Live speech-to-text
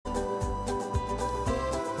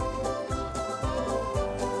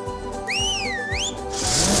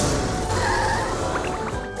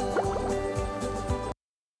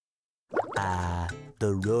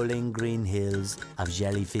rolling green hills of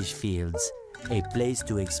Jellyfish Fields, a place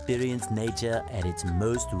to experience nature at its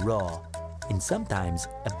most raw and sometimes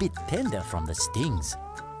a bit tender from the stings.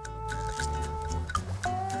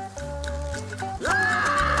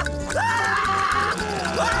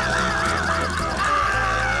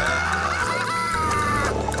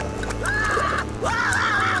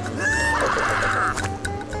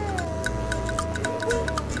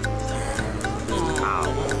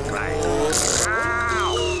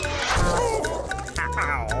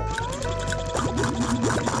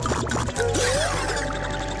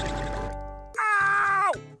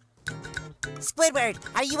 Squidward,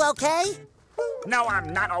 are you okay? No,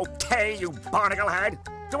 I'm not okay, you barnacle head.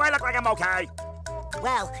 Do I look like I'm okay?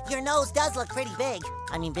 Well, your nose does look pretty big.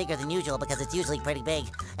 I mean, bigger than usual because it's usually pretty big.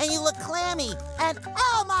 And you look clammy. And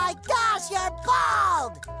oh my gosh, you're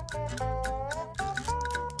bald!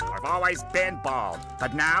 I've always been bald,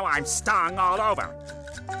 but now I'm stung all over.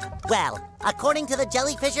 Well, according to the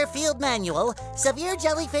Jellyfisher Field Manual, severe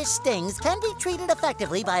jellyfish stings can be treated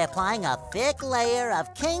effectively by applying a thick layer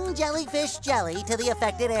of king jellyfish jelly to the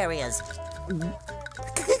affected areas. King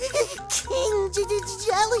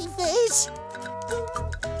jellyfish?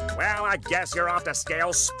 Well, I guess you're off to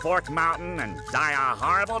scale Sport Mountain and die a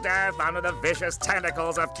horrible death under the vicious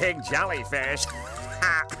tentacles of King Jellyfish.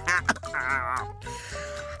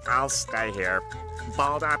 I'll stay here,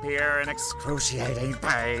 balled up here in excruciating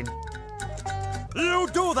pain. You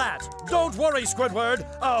do that! Don't worry, Squidward.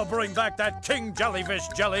 I'll bring back that King Jellyfish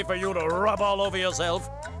jelly for you to rub all over yourself.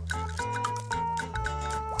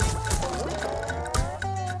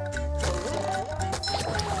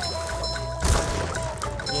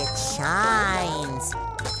 It shines.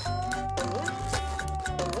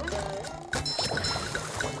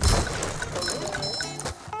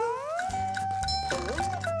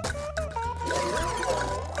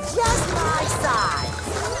 Just my size.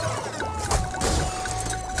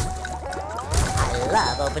 I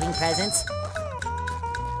love opening presents.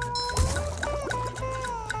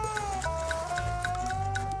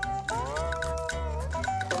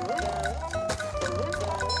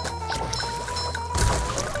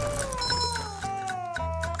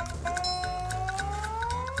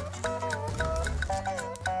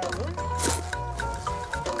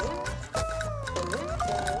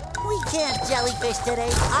 Can't jellyfish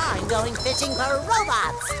today. I'm going fishing for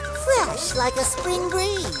robots. Fresh like a spring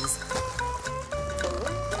breeze.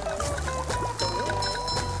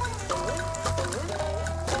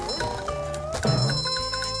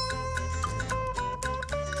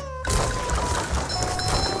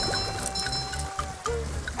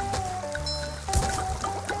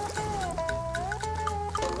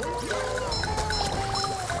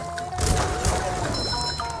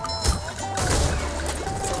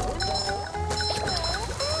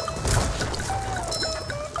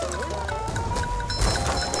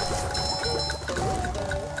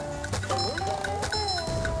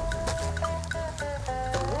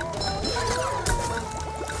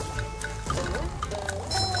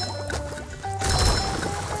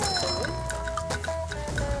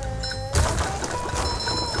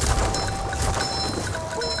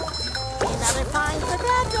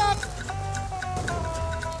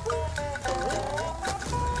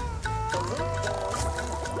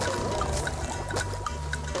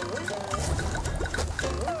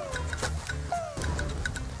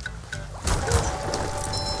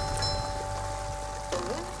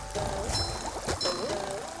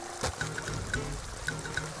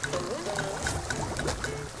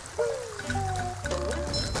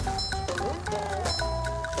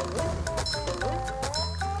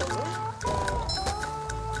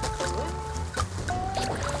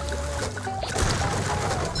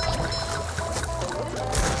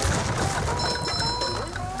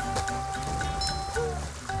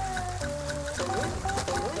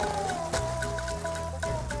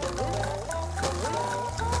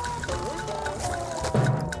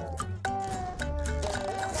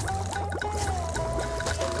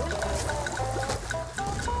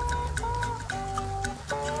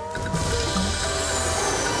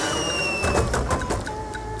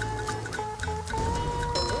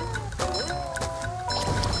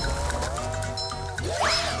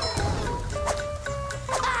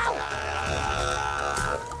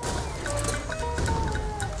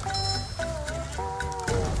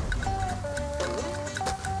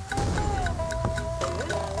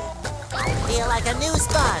 Like a new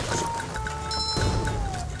sponge.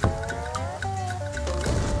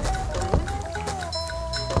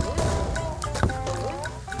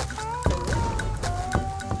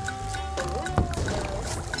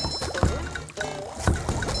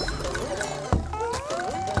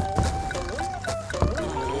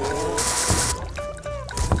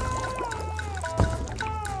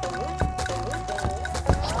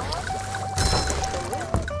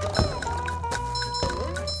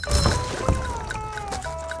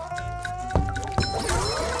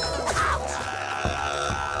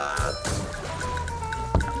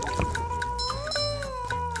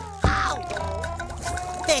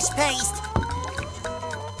 fish paste!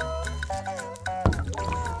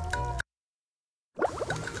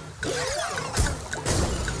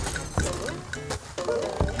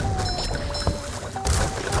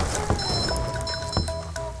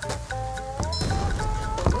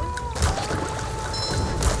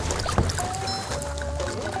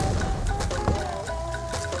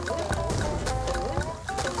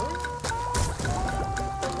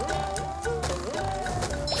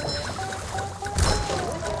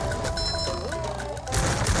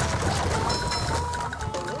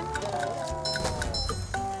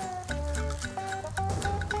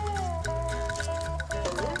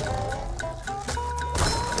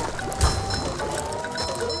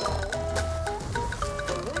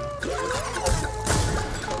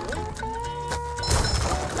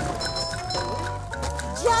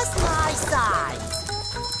 Just my size.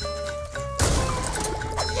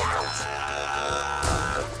 Ouch!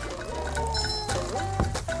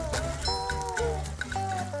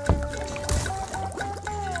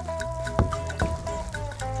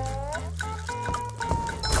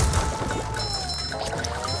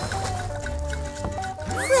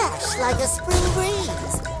 Fresh like a spring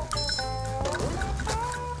breeze.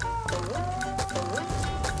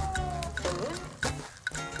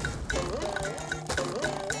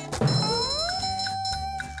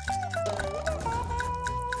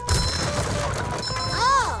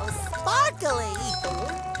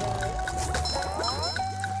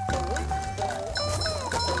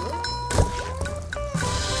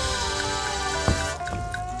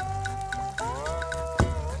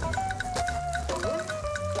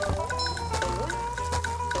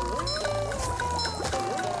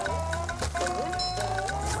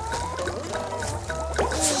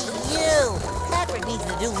 Needs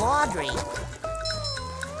to do laundry.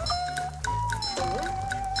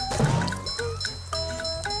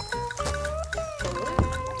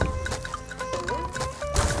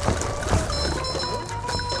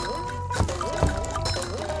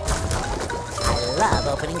 I love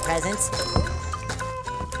opening presents.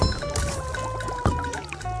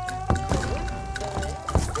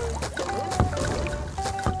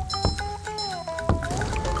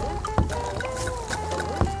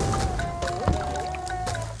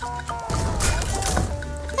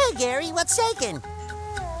 Gary, what's shaking?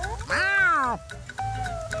 Meow!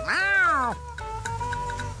 Meow!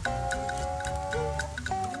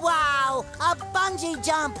 Wow! A bungee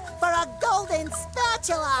jump for a golden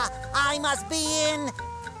spatula! I must be in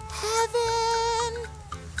heaven!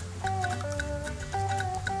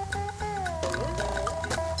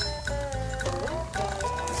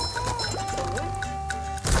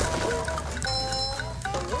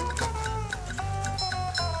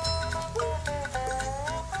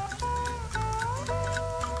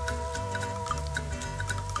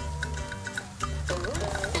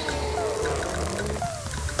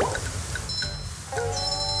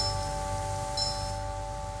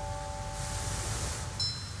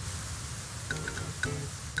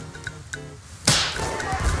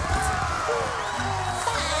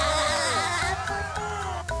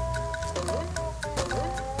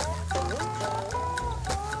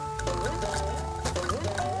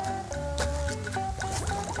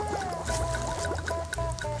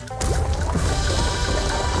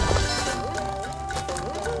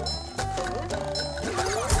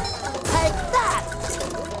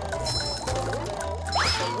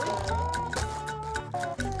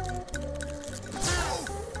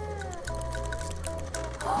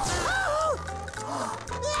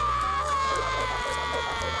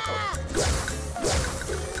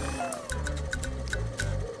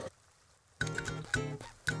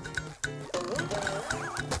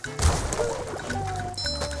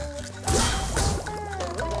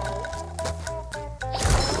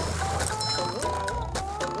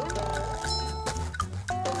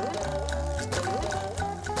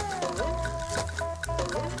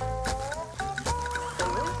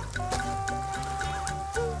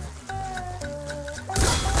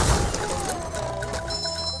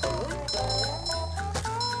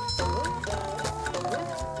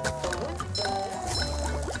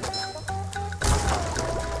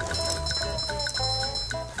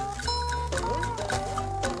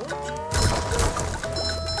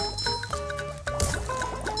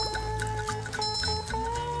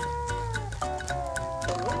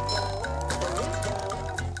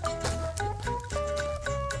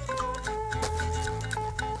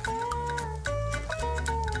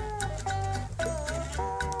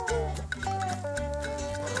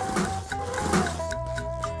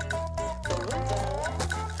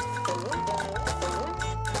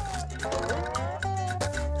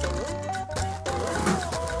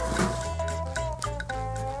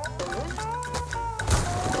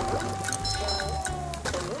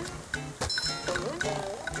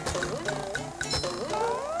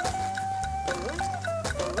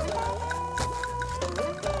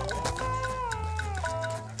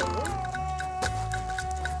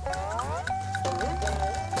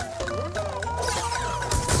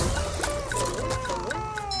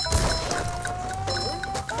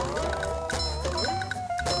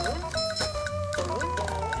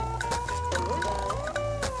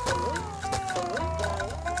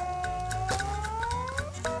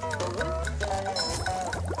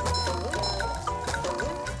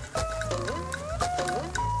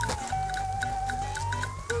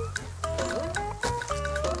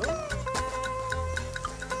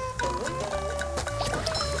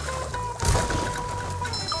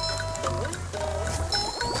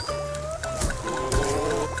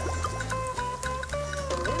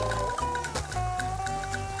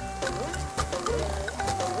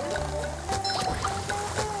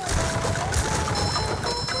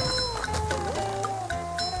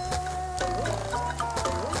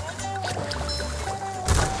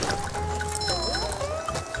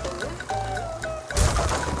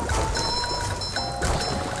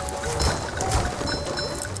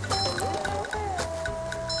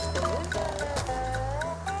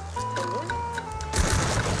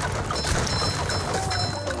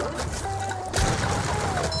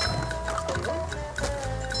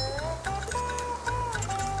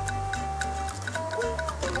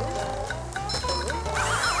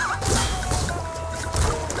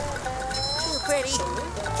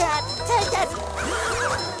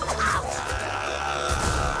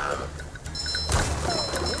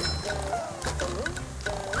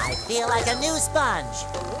 feel like a new sponge.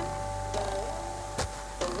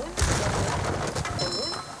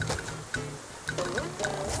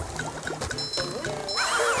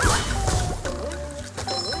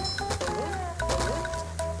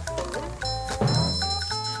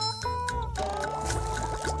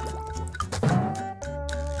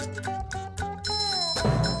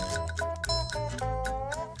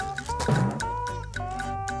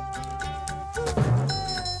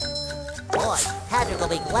 Boy, Patrick will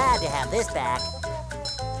be glad to have this back.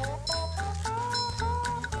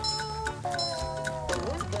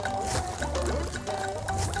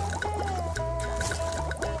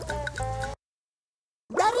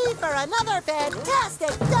 Ready for another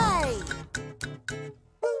fantastic day!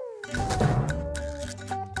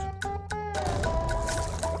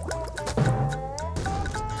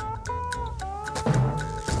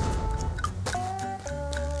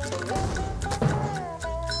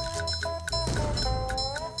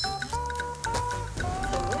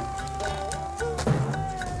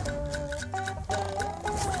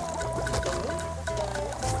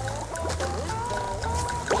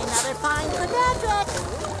 Another find for Patrick!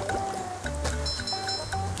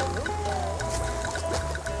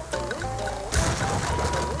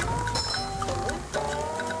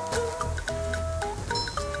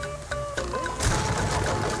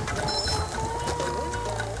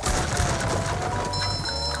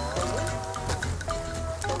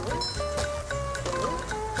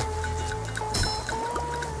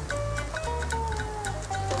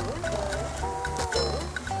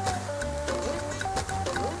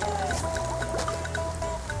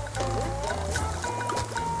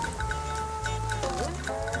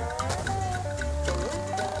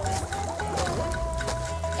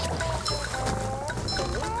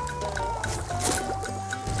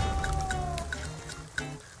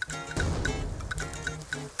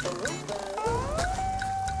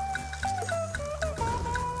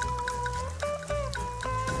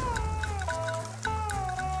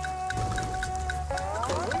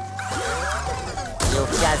 You've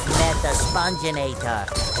just met the Sponginator.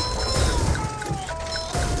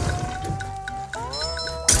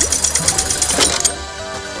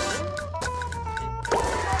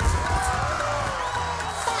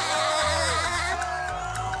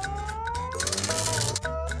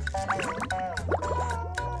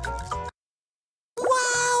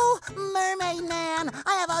 Wow! Mermaid Man!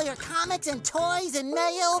 I have all your comics and toys and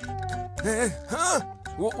mail. Huh?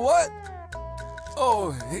 What?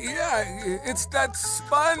 Oh, yeah, it's that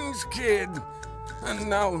sponge kid. And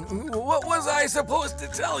now, what was I supposed to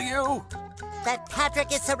tell you? That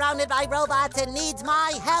Patrick is surrounded by robots and needs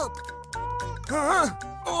my help. Huh?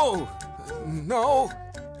 Oh, no.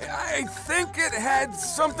 I think it had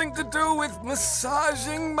something to do with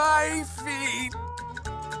massaging my feet.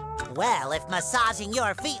 Well, if massaging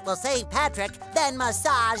your feet will save Patrick, then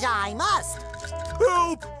massage I must.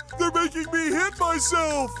 Help! They're making me hit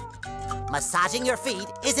myself! Massaging your feet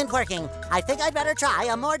isn't working. I think I'd better try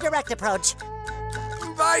a more direct approach.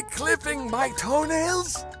 By clipping my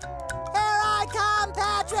toenails? Here I come,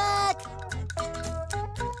 Patrick!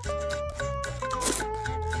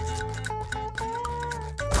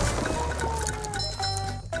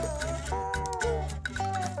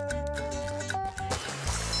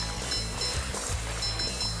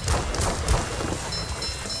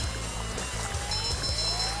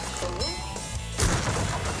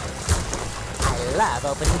 I love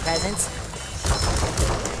opening presents.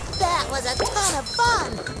 That was a ton of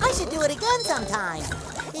fun! I should do it again sometime.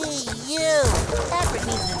 Hey, you! Patrick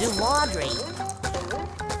needs to do laundry.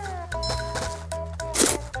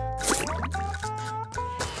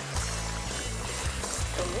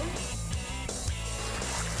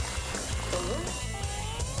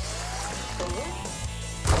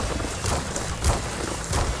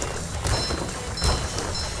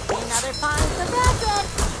 Another find for Patrick!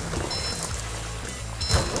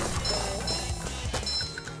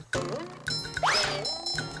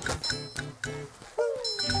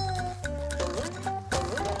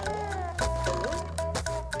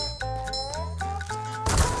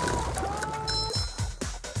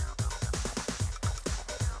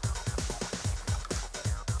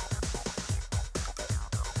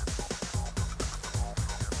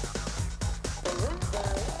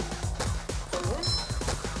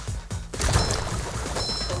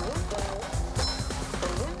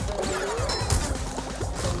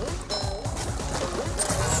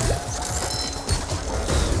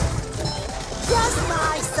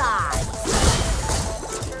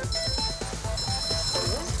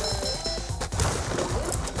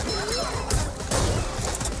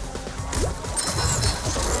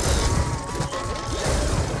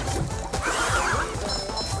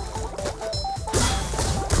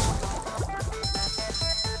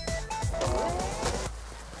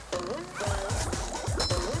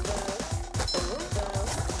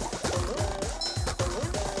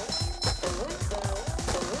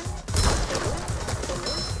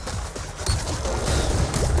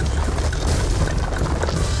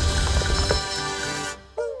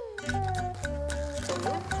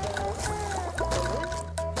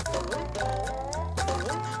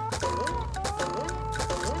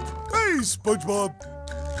 SpongeBob.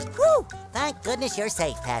 Whew! Thank goodness you're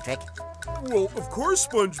safe, Patrick. Well, of course,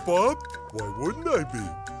 SpongeBob. Why wouldn't I be?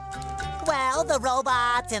 Well, the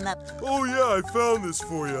robots and the... Oh yeah, I found this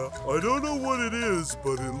for you. I don't know what it is,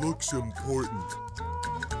 but it looks important.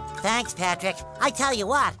 Thanks, Patrick. I tell you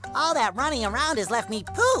what, all that running around has left me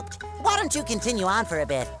pooped. Why don't you continue on for a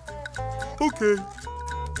bit? Okay.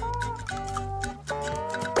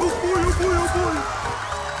 Oh boy, oh boy, oh boy!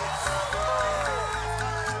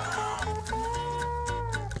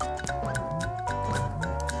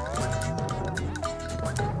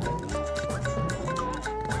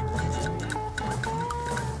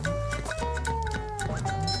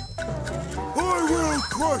 I will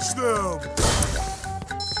crush them!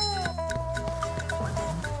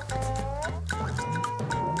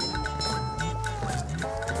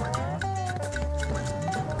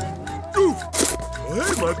 Oof!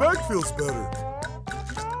 Hey, my back feels better.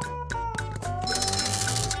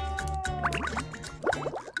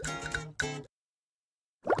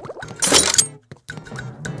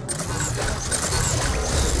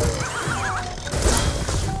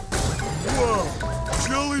 Wow,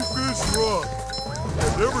 Jellyfish rock. I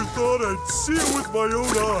never thought I'd see it with my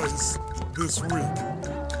own eyes this week.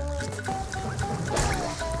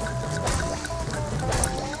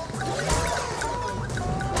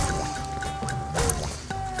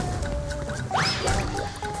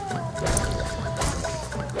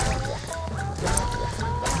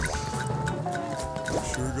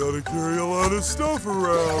 Sure gotta carry a lot of stuff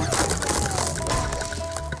around.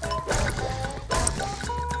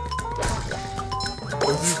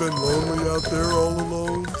 Have you been lonely out there all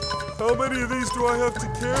alone? How many of these do I have to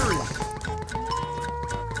carry?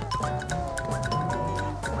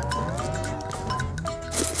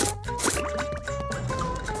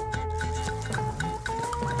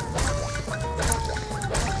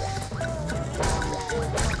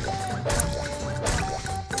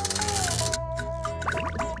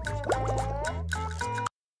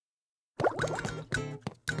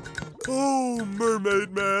 Oh,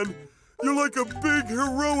 Mermaid Man, you're like a big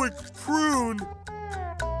heroic prune.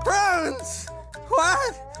 Prunes!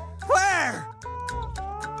 What? Where?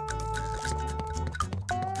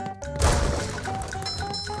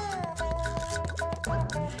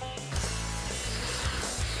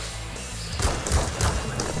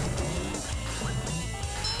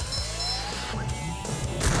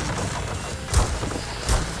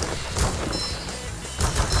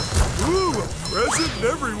 Ooh, a present in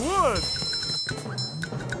every one.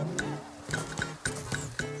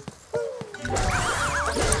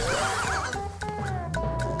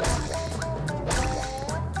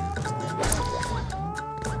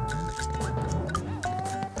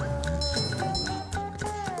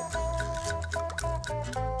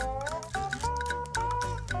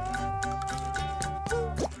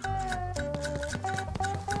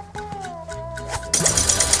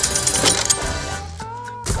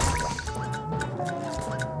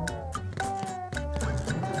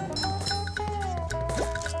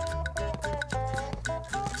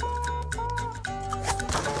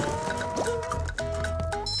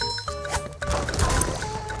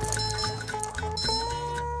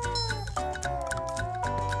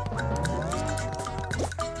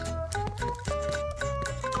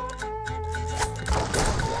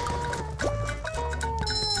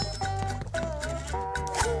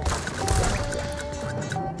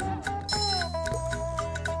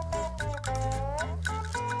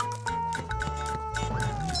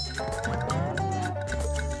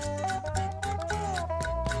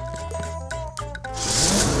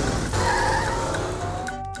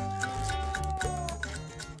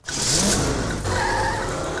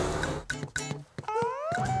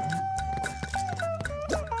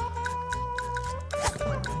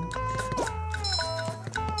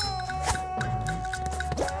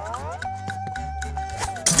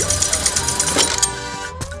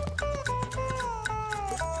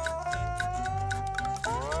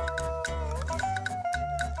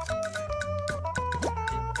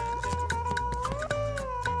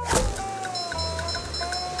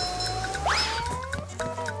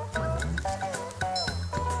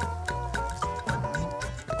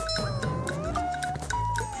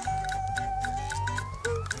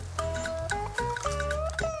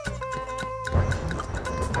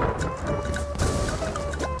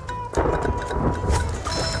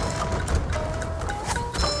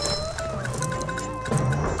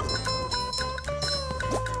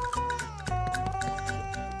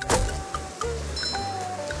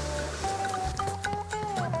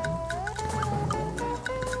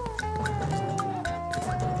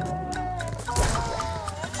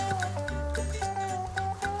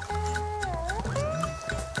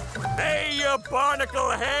 you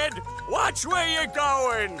barnacle head! Watch where you're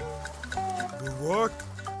going! The rock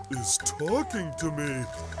is talking to me.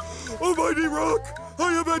 Almighty Rock,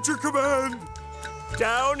 I am at your command.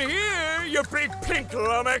 Down here, you big pink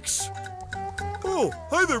lummox! Oh,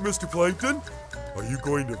 hi there, Mr. Plankton. Are you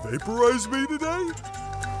going to vaporize me today?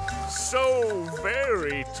 So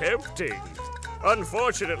very tempting.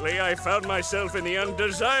 Unfortunately, I found myself in the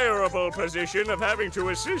undesirable position of having to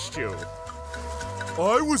assist you.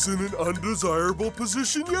 I was in an undesirable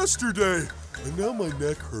position yesterday, and now my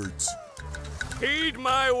neck hurts. Heed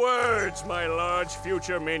my words, my large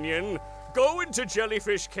future minion. Go into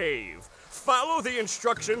Jellyfish Cave. Follow the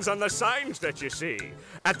instructions on the signs that you see.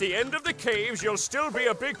 At the end of the caves, you'll still be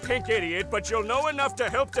a big pink idiot, but you'll know enough to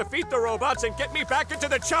help defeat the robots and get me back into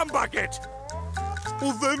the chum bucket.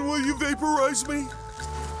 Well, then will you vaporize me?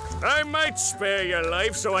 I might spare your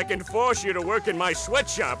life so I can force you to work in my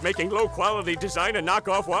sweatshop making low-quality design and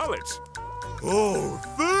knockoff wallets. Oh,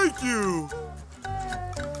 thank you!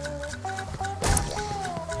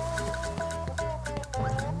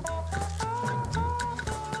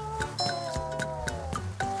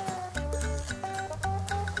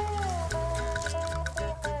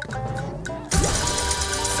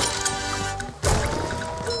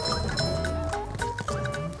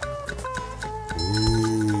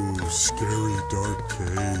 Scary dark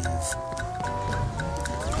cave.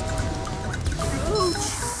 Ouch!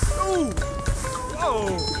 Oh!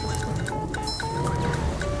 Oh!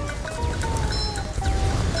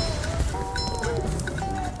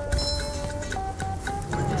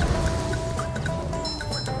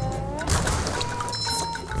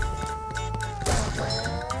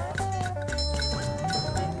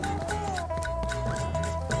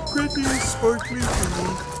 Pretty sparkly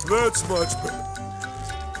green. That's much better.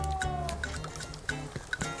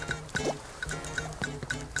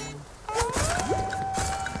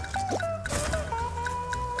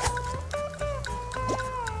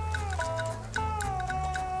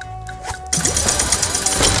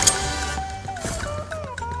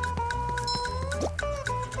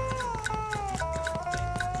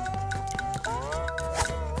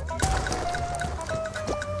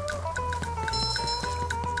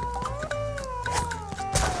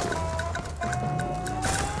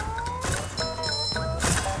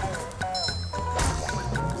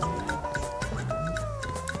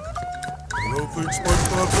 I don't think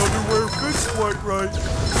SpongeBob's underwear fits quite right.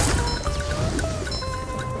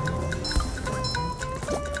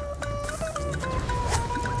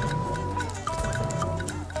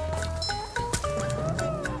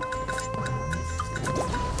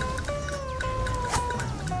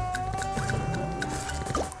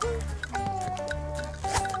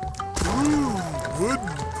 Ooh,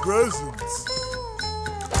 wooden presents.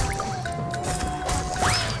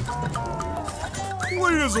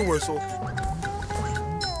 Wait as a whistle.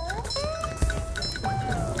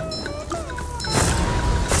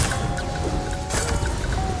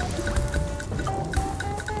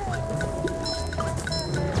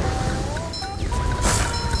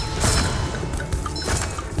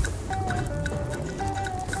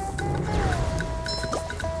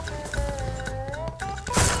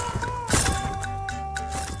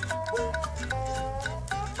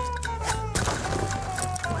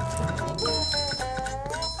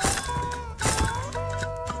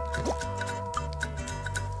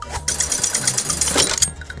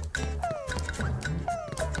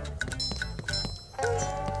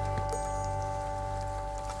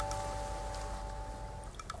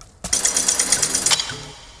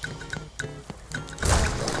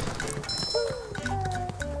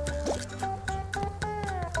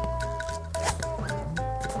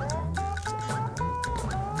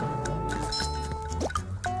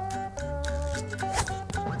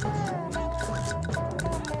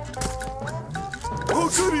 Oh,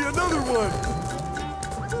 goody, another one!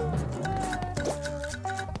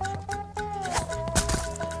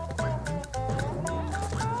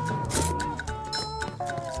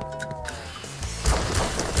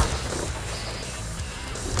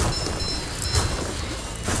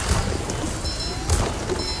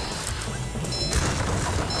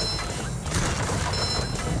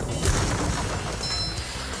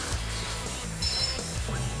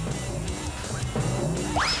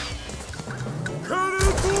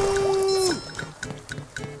 Cannonball!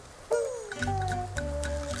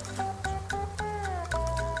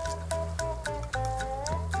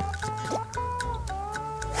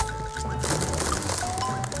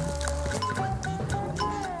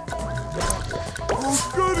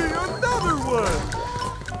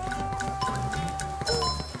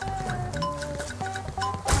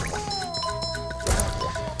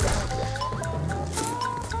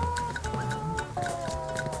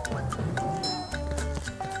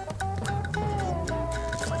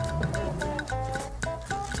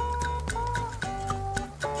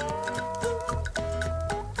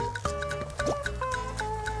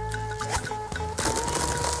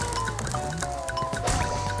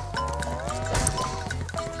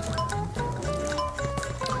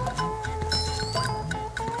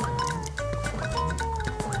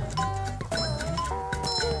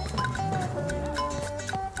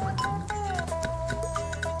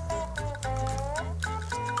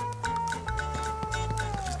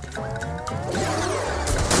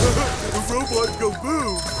 robot go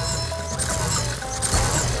boom.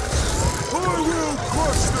 I will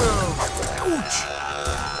crush them. Ouch!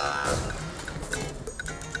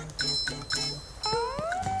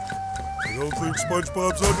 I don't think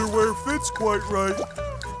SpongeBob's underwear fits quite right.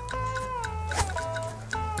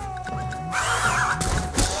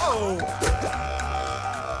 Oh!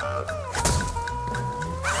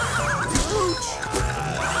 Ouch!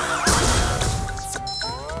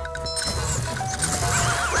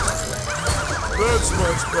 That's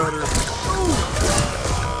much better. Ooh.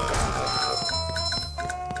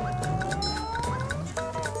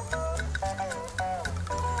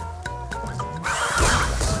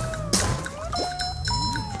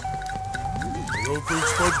 I don't think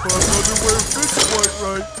SpongeBob's underwear fits quite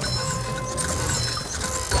right.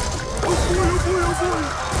 Oh boy, oh boy, oh boy!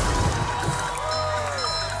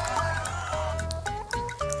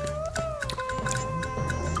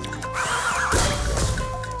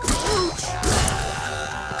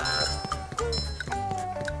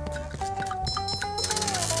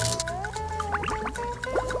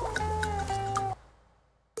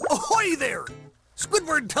 Ahoy there!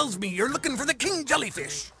 Squidward tells me you're looking for the king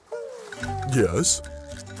jellyfish. Yes?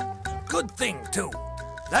 Good thing, too.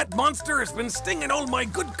 That monster has been stinging all my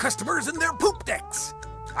good customers in their poop decks.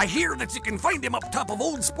 I hear that you can find him up top of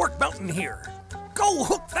Old Sport Mountain here. Go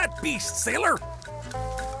hook that beast, sailor!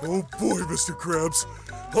 Oh boy, Mr. Krabs.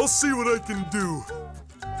 I'll see what I can do.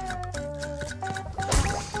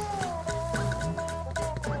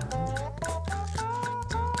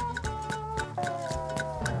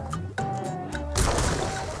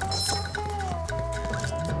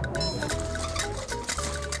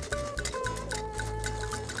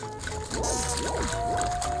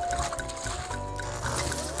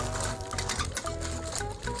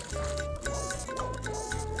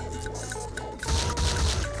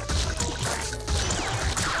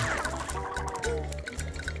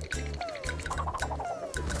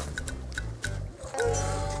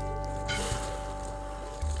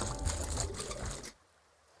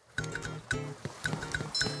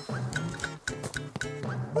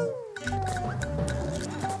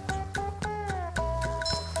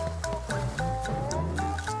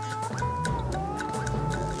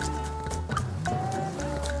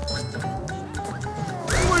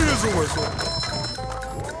 Here's a whistle.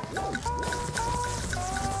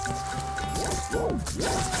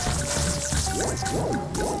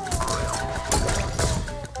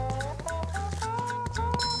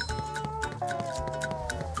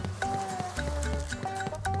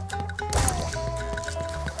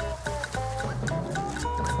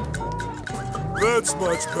 That's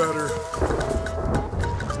much better.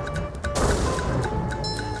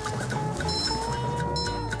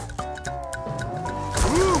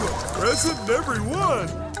 Ooh, a present in every one.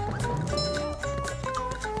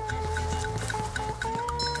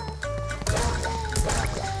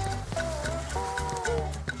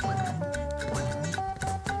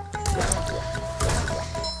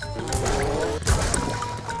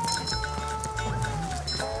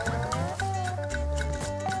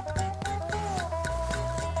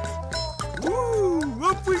 Woo!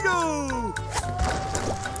 Up we go!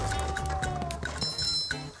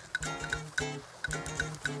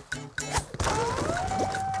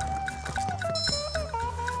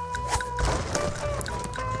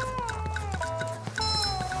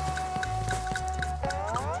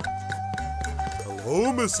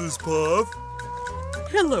 Hello, Mrs. Puff.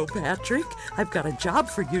 Hello, Patrick. I've got a job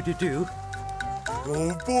for you to do.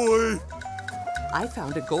 Oh, boy. I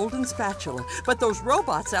found a golden spatula, but those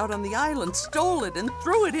robots out on the island stole it and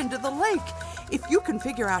threw it into the lake. If you can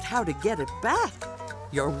figure out how to get it back,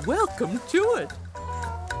 you're welcome to it.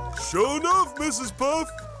 Sure enough, Mrs. Puff.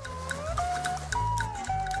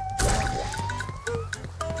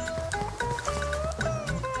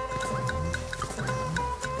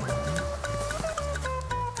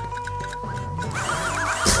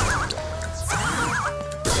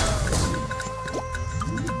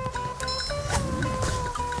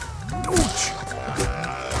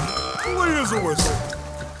 Here's a whistle.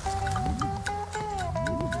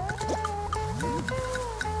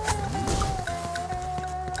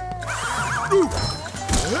 Ooh.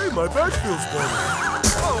 Hey, my back feels better.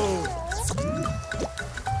 Oh.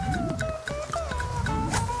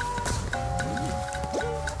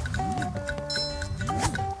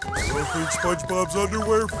 I don't think SpongeBob's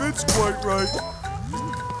underwear fits quite right.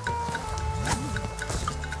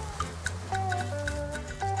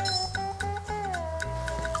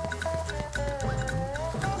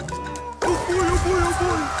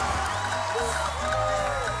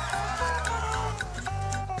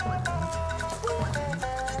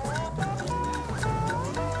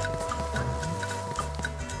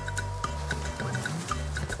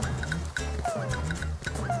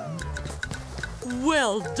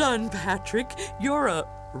 Well done, Patrick. You're a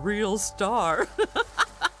real star.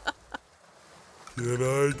 Can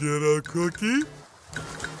I get a cookie?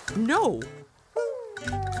 No.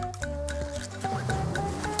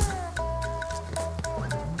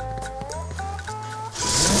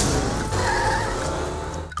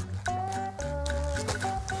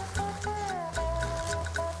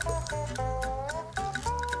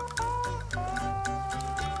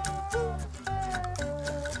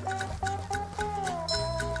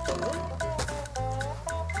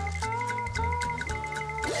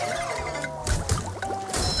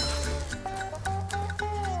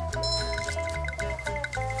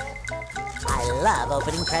 I love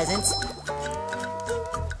opening presents.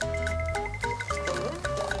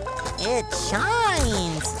 It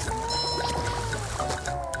shines.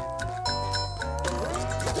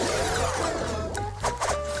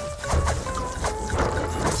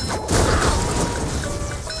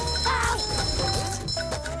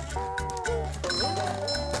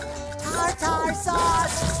 Tartar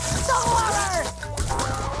sauce! Soar!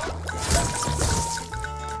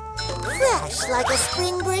 Fresh like a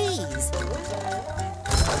spring breeze.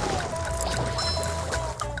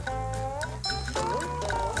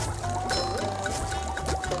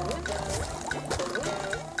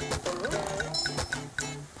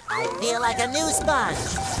 I feel like a new sponge.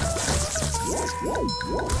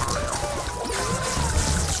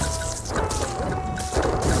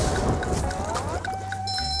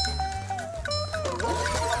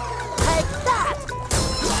 Take that!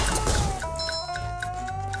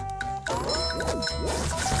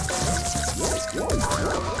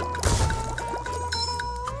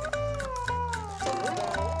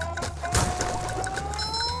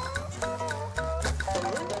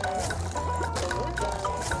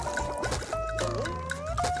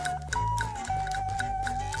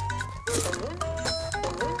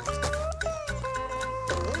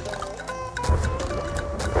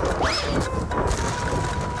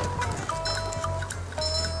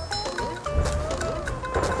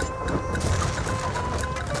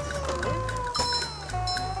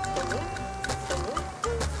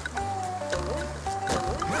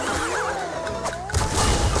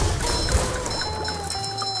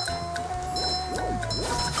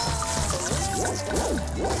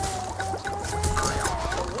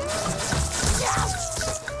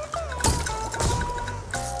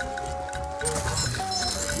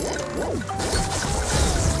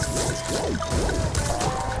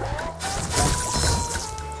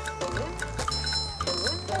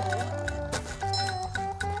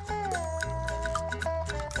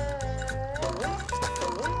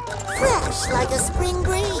 Fresh like a spring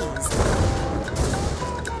breeze.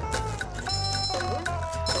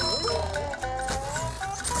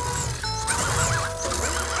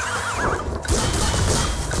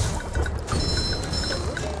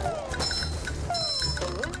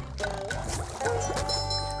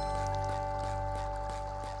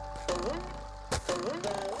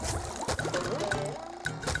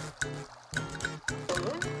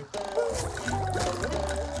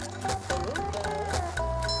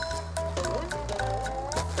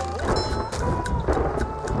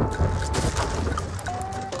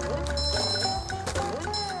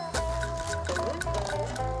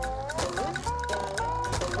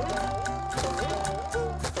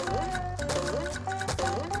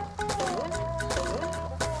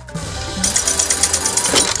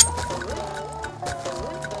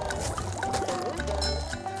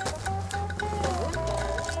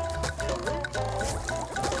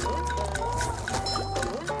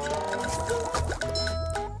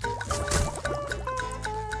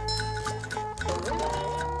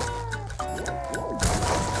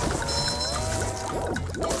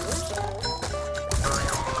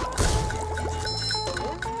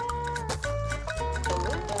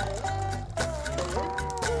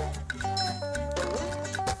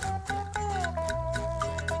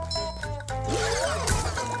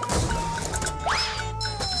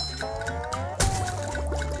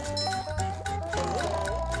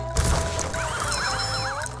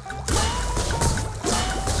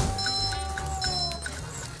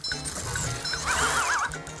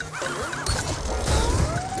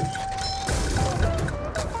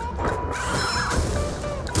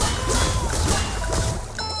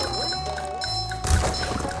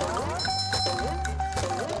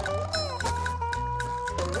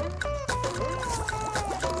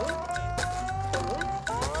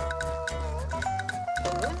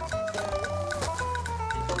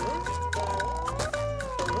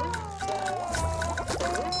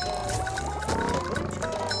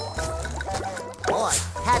 Boy,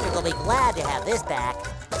 Patrick will be glad to have this back.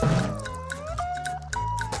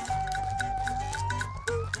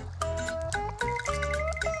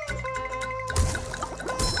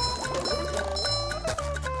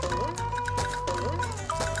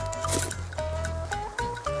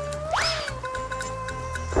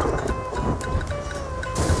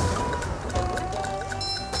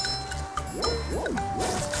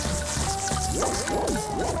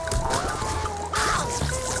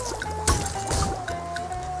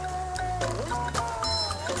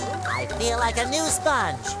 feel like a new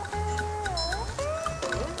sponge.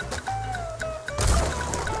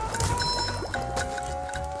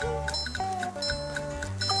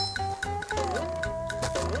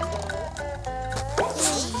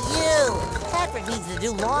 Patrick needs to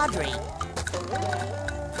do laundry.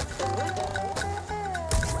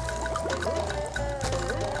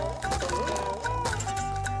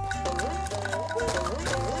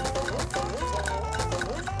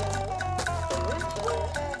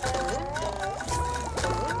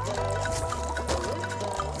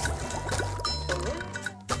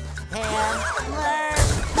 Ham-Mer!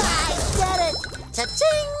 I get it!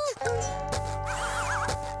 Cha-ching!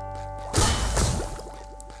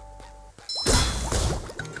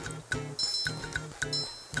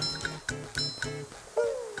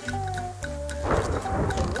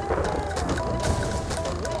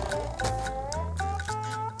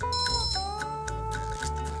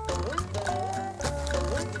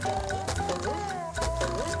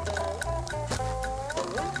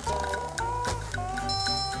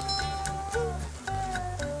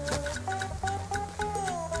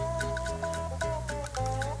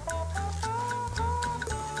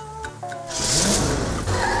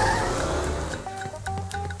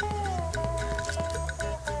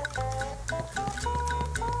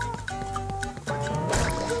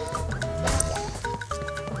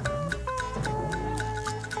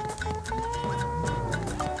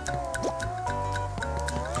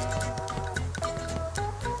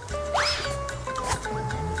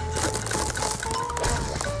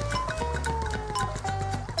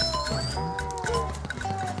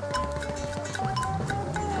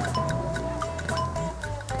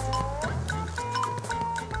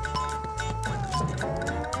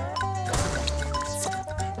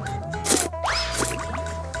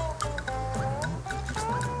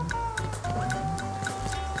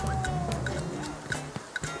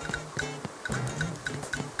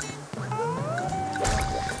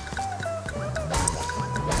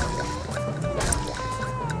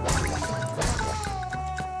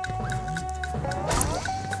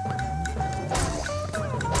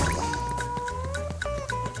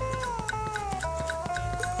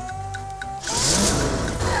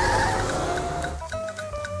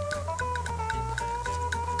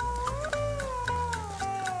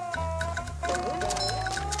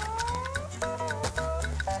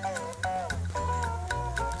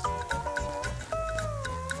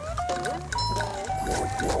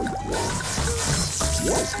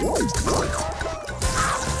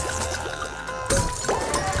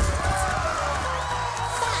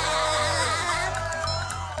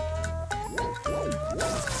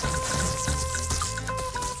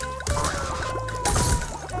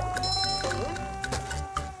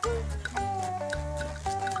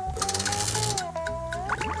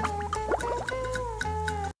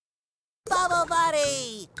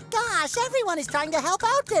 Gosh, everyone is trying to help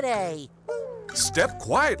out today. Step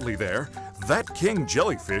quietly there. That king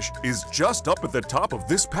jellyfish is just up at the top of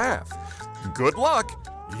this path. Good luck.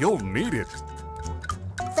 You'll need it.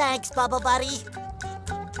 Thanks, Bubble Buddy.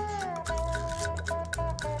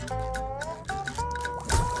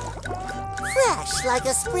 Fresh like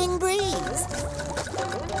a spring breeze.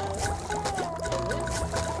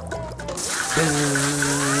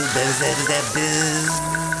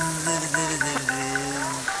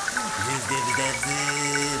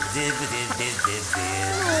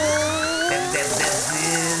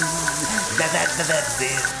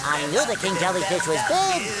 I knew the king jellyfish was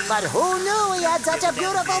big, but who knew he had such a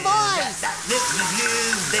beautiful voice?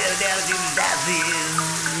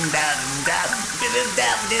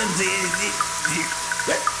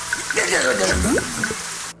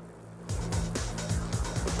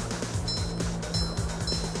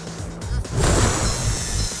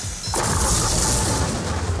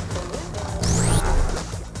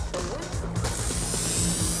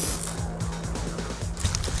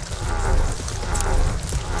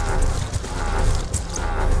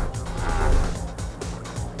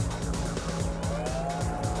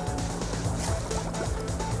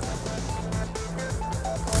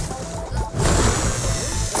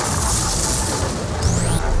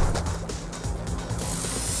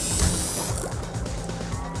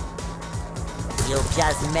 You've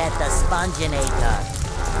just met the Sponginator.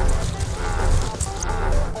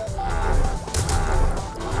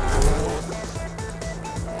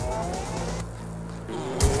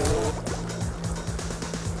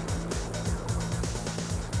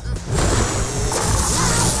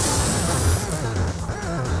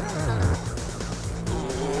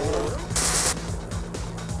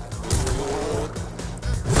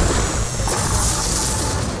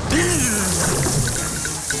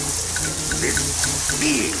 I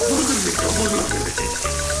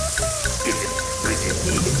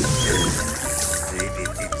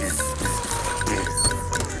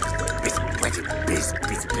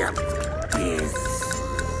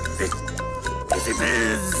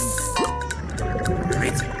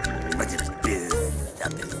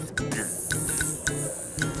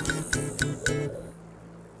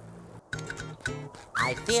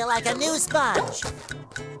feel like a new sponge.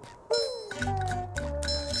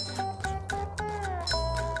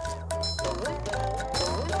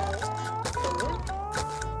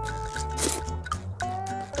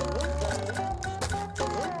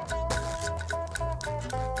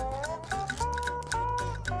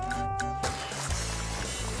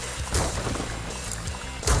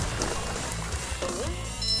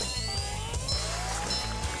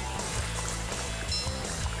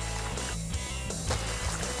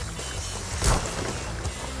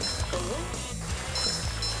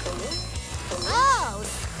 Oh,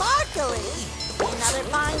 sparkly! Another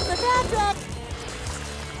find for Patrick!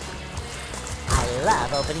 I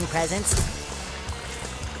love opening presents.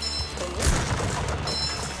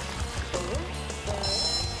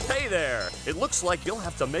 Hey there! It looks like you'll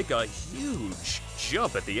have to make a huge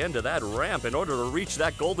jump at the end of that ramp in order to reach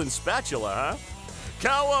that golden spatula, huh?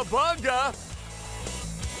 Cowa-Bungee!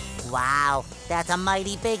 Wow, that's a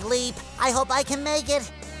mighty big leap. I hope I can make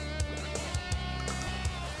it.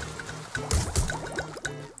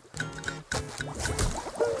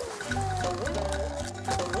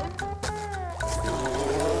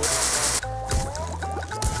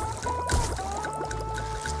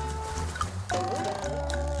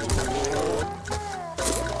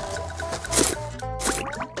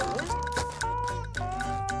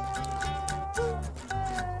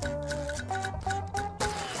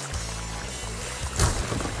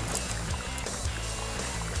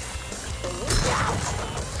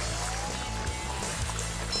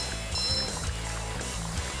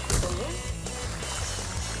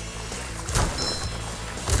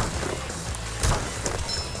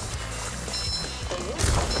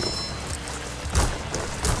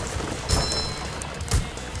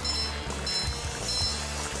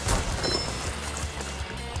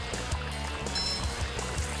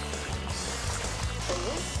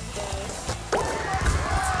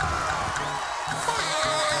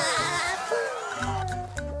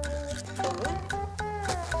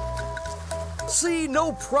 See,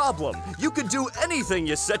 no problem. You can do anything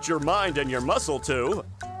you set your mind and your muscle to.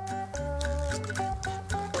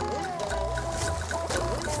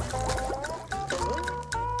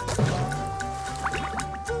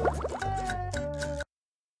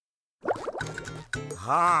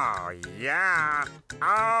 Oh, yeah.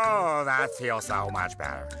 Oh, that feels so much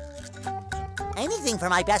better. Anything for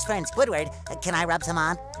my best friend Squidward. Can I rub some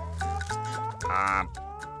on?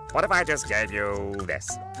 What if I just gave you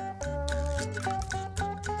this?